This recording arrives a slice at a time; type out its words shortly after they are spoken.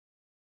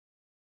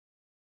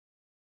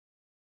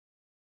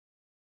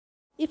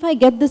if I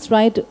get this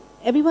right,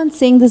 everyone's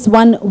saying this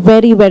one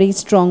very, very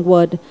strong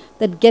word,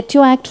 that get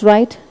your act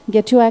right,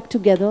 get your act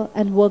together,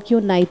 and work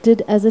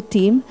united as a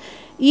team.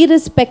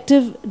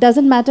 Irrespective,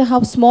 doesn't matter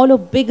how small or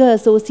big a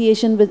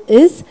association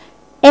is,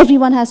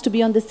 everyone has to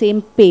be on the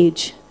same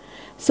page.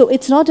 So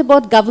it's not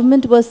about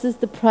government versus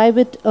the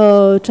private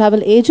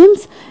travel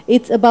agents.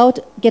 It's about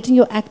getting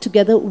your act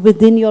together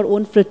within your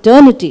own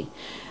fraternity.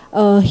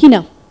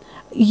 Hina,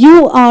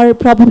 you are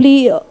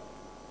probably,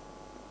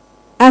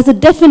 as a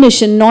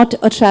definition, not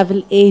a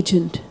travel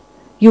agent.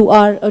 You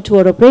are a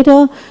tour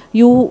operator.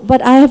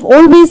 But I have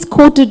always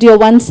quoted your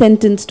one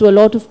sentence to a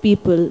lot of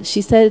people.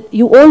 She said,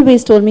 you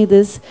always told me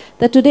this,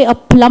 that today a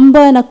plumber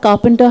and a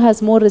carpenter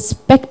has more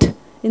respect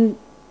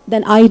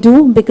than I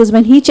do, because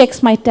when he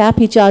checks my tap,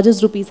 he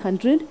charges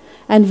 ₹100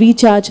 and we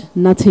charge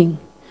nothing.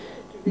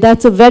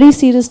 That's a very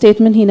serious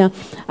statement, Hina.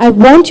 I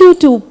want you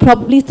to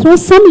probably throw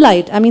some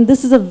light. I mean,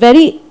 this is a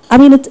very, I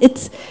mean,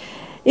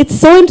 it's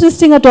so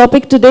interesting a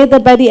topic today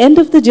that by the end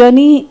of the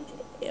journey,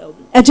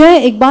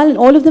 Ajay, Iqbal, and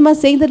all of them are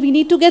saying that we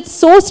need to get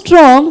so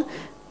strong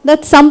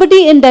that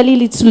somebody in Delhi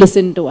needs to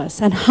listen to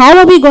us. And how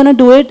are we going to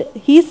do it?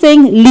 He's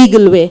saying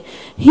legal way.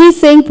 He's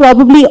saying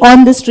probably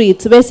on the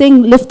streets. We're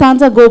saying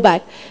Lufthansa, go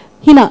back.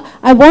 Hina,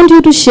 I want you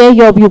to share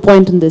your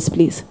viewpoint on this,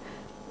 please,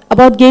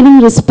 about gaining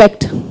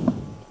respect.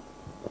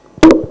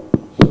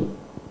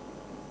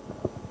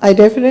 I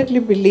definitely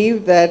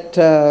believe that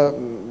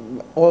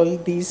all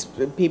these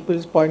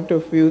people's point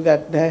of view,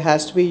 that there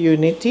has to be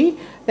unity.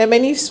 There are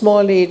many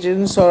small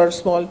agents or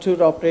small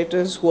tour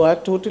operators who are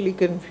totally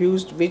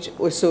confused which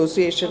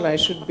association I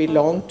should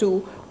belong to,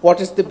 what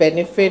is the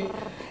benefit.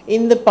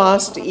 In the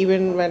past,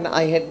 even when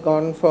I had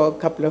gone for a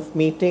couple of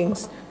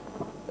meetings,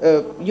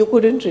 you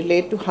couldn't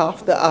relate to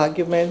half the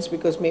arguments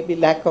because maybe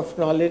lack of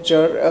knowledge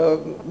or,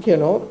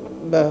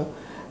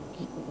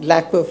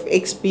 lack of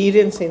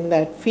experience in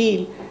that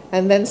field.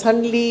 And then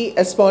suddenly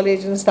a small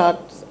agent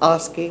starts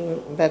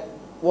asking that,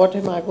 what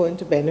am I going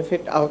to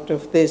benefit out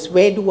of this?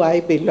 Where do I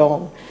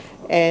belong?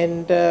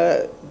 And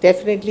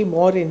definitely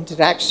more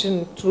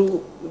interaction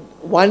through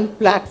one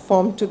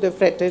platform to the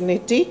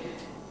fraternity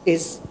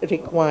is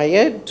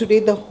required. Today,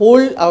 the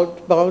whole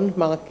outbound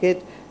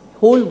market,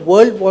 whole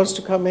world wants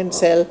to come and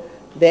sell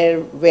their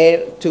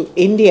ware to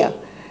India.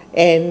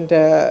 And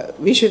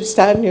we should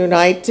stand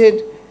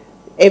united.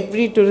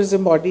 Every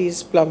tourism body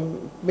is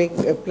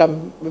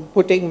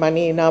putting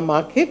money in our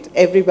market.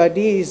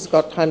 Everybody has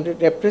got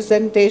 100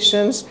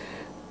 representations.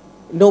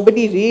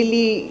 Nobody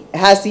really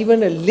has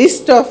even a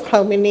list of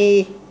how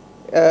many,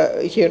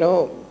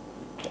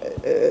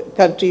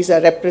 countries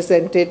are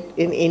represented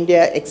in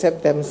India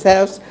except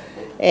themselves.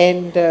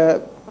 And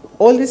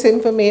all this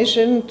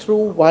information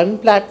through one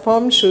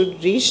platform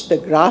should reach the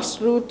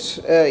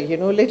grassroots,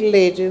 little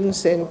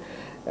agents in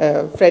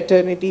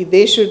fraternity.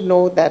 They should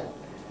know that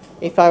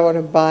if I want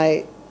to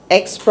buy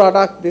X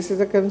product, this is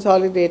a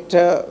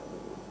consolidator,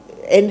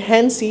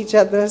 enhance each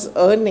other's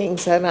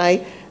earnings. And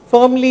I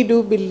firmly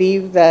do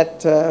believe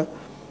that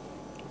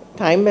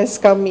time has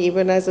come,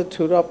 even as a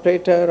tour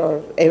operator,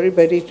 or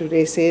everybody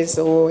today says,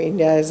 oh,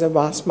 India is a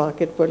vast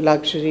market for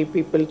luxury,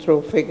 people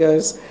throw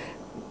figures,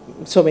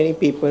 so many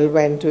people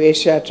went to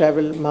Asia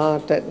Travel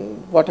Mart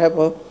and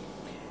whatever.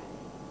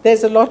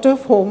 There's a lot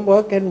of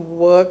homework and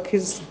work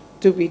is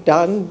to be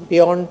done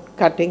beyond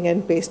cutting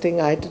and pasting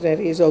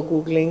itineraries or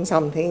Googling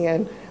something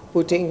and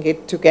putting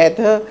it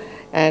together.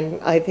 And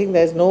I think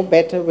there's no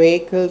better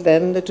vehicle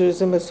than the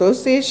tourism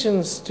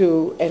associations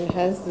to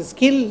enhance the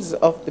skills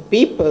of the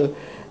people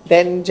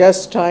than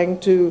just trying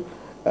to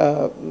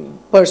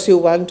pursue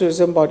one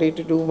tourism body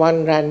to do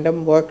one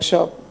random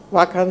workshop.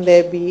 Why can't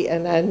there be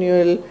an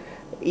annual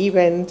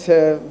event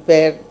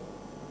where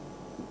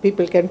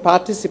people can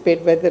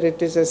participate, whether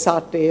it is a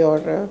Satay or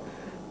a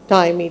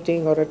Thai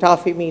meeting or a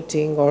Tafi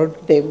meeting or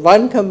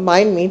one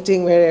combined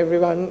meeting where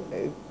everyone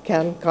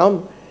can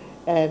come.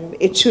 And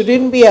it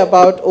shouldn't be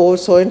about, oh,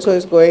 so-and-so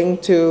is going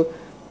to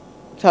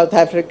South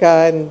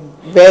Africa and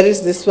where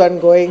is this one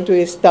going to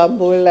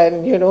Istanbul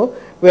and,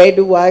 where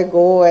do I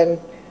go? And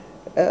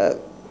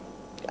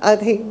I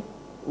think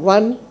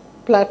one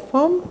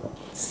platform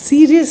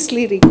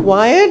seriously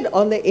required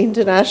on the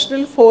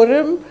international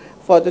forum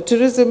for the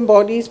tourism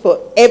bodies, for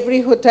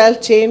every hotel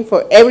chain,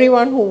 for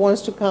everyone who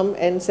wants to come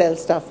and sell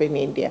stuff in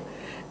India.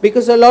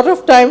 Because a lot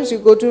of times you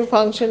go to a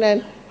function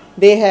and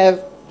they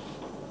have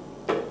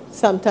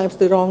sometimes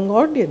the wrong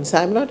audience.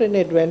 I'm not an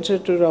adventure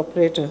tour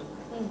operator,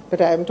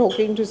 but I'm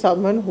talking to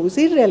someone who's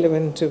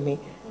irrelevant to me.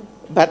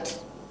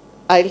 But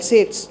I'll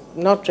say it's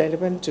not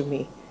relevant to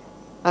me.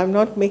 I'm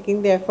not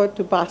making the effort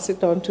to pass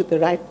it on to the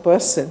right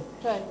person.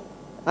 Right.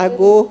 I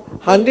go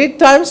 100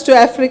 times to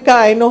Africa,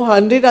 I know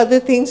 100 other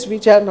things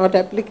which are not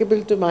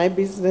applicable to my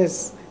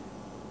business.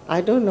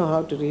 I don't know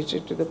how to reach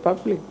it to the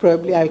public.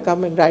 Probably I'll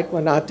come and write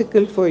one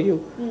article for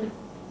you.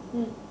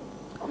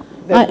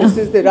 That this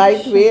is the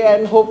right way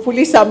and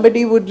hopefully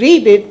somebody would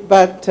read it,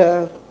 but...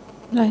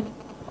 Right.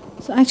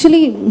 So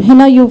actually,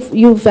 Hina,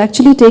 you've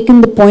actually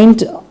taken the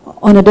point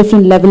on a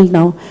different level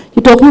now.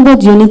 You're talking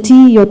about unity,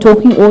 you're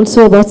talking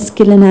also about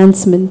skill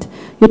enhancement,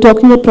 you're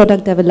talking about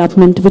product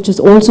development, which is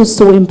also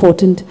so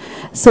important.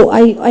 So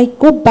I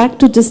go back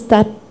to just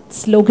that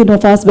slogan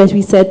of ours where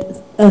we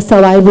said a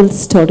survival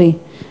story.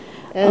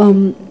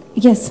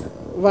 Yes.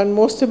 One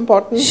most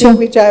important Sure. thing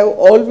which I have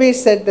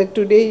always said, that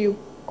today you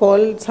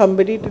call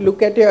somebody to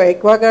look at your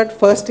AquaGuard,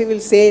 first he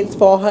will say it's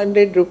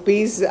 400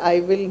 rupees,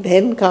 I will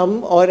then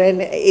come, or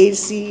an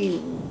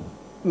AC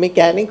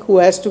mechanic who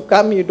has to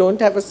come. You don't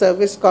have a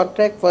service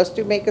contract, first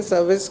you make a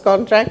service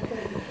contract.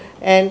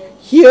 And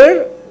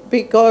here,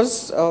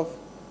 because of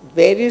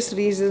various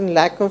reasons,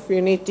 lack of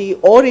unity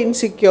or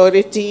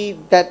insecurity,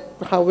 that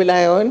how will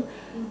I earn?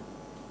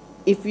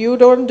 If you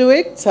don't do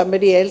it,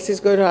 somebody else is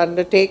going to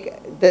undertake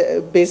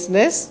the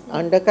business,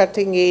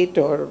 undercutting it,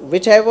 or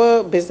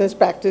whichever business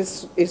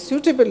practice is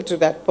suitable to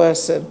that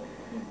person.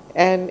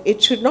 And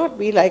it should not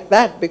be like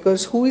that,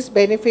 because who is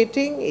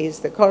benefiting is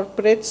the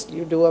corporates.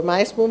 You do a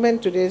MICE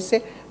movement, today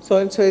say,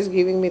 so-and-so is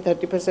giving me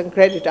 30%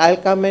 credit, I'll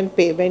come and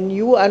pay. When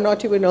you are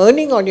not even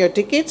earning on your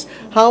tickets,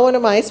 how on a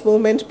MICE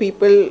movement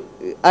people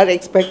are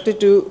expected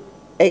to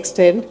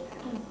extend?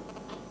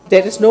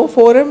 There is no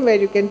forum where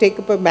you can take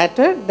up a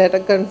matter that are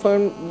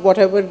confirmed,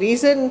 whatever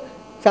reason.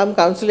 Some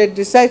consulate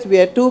decides we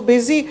are too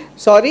busy,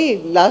 sorry,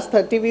 last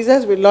 30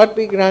 visas will not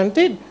be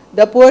granted.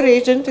 The poor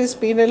agent is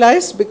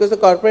penalized because the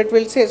corporate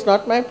will say, it's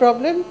not my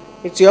problem,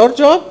 it's your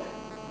job,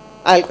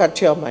 I'll cut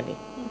your money.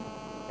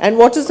 And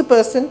what is the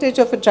percentage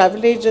of a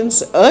travel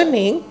agent's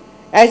earning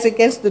as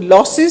against the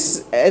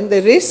losses and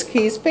the risk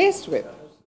he is faced with?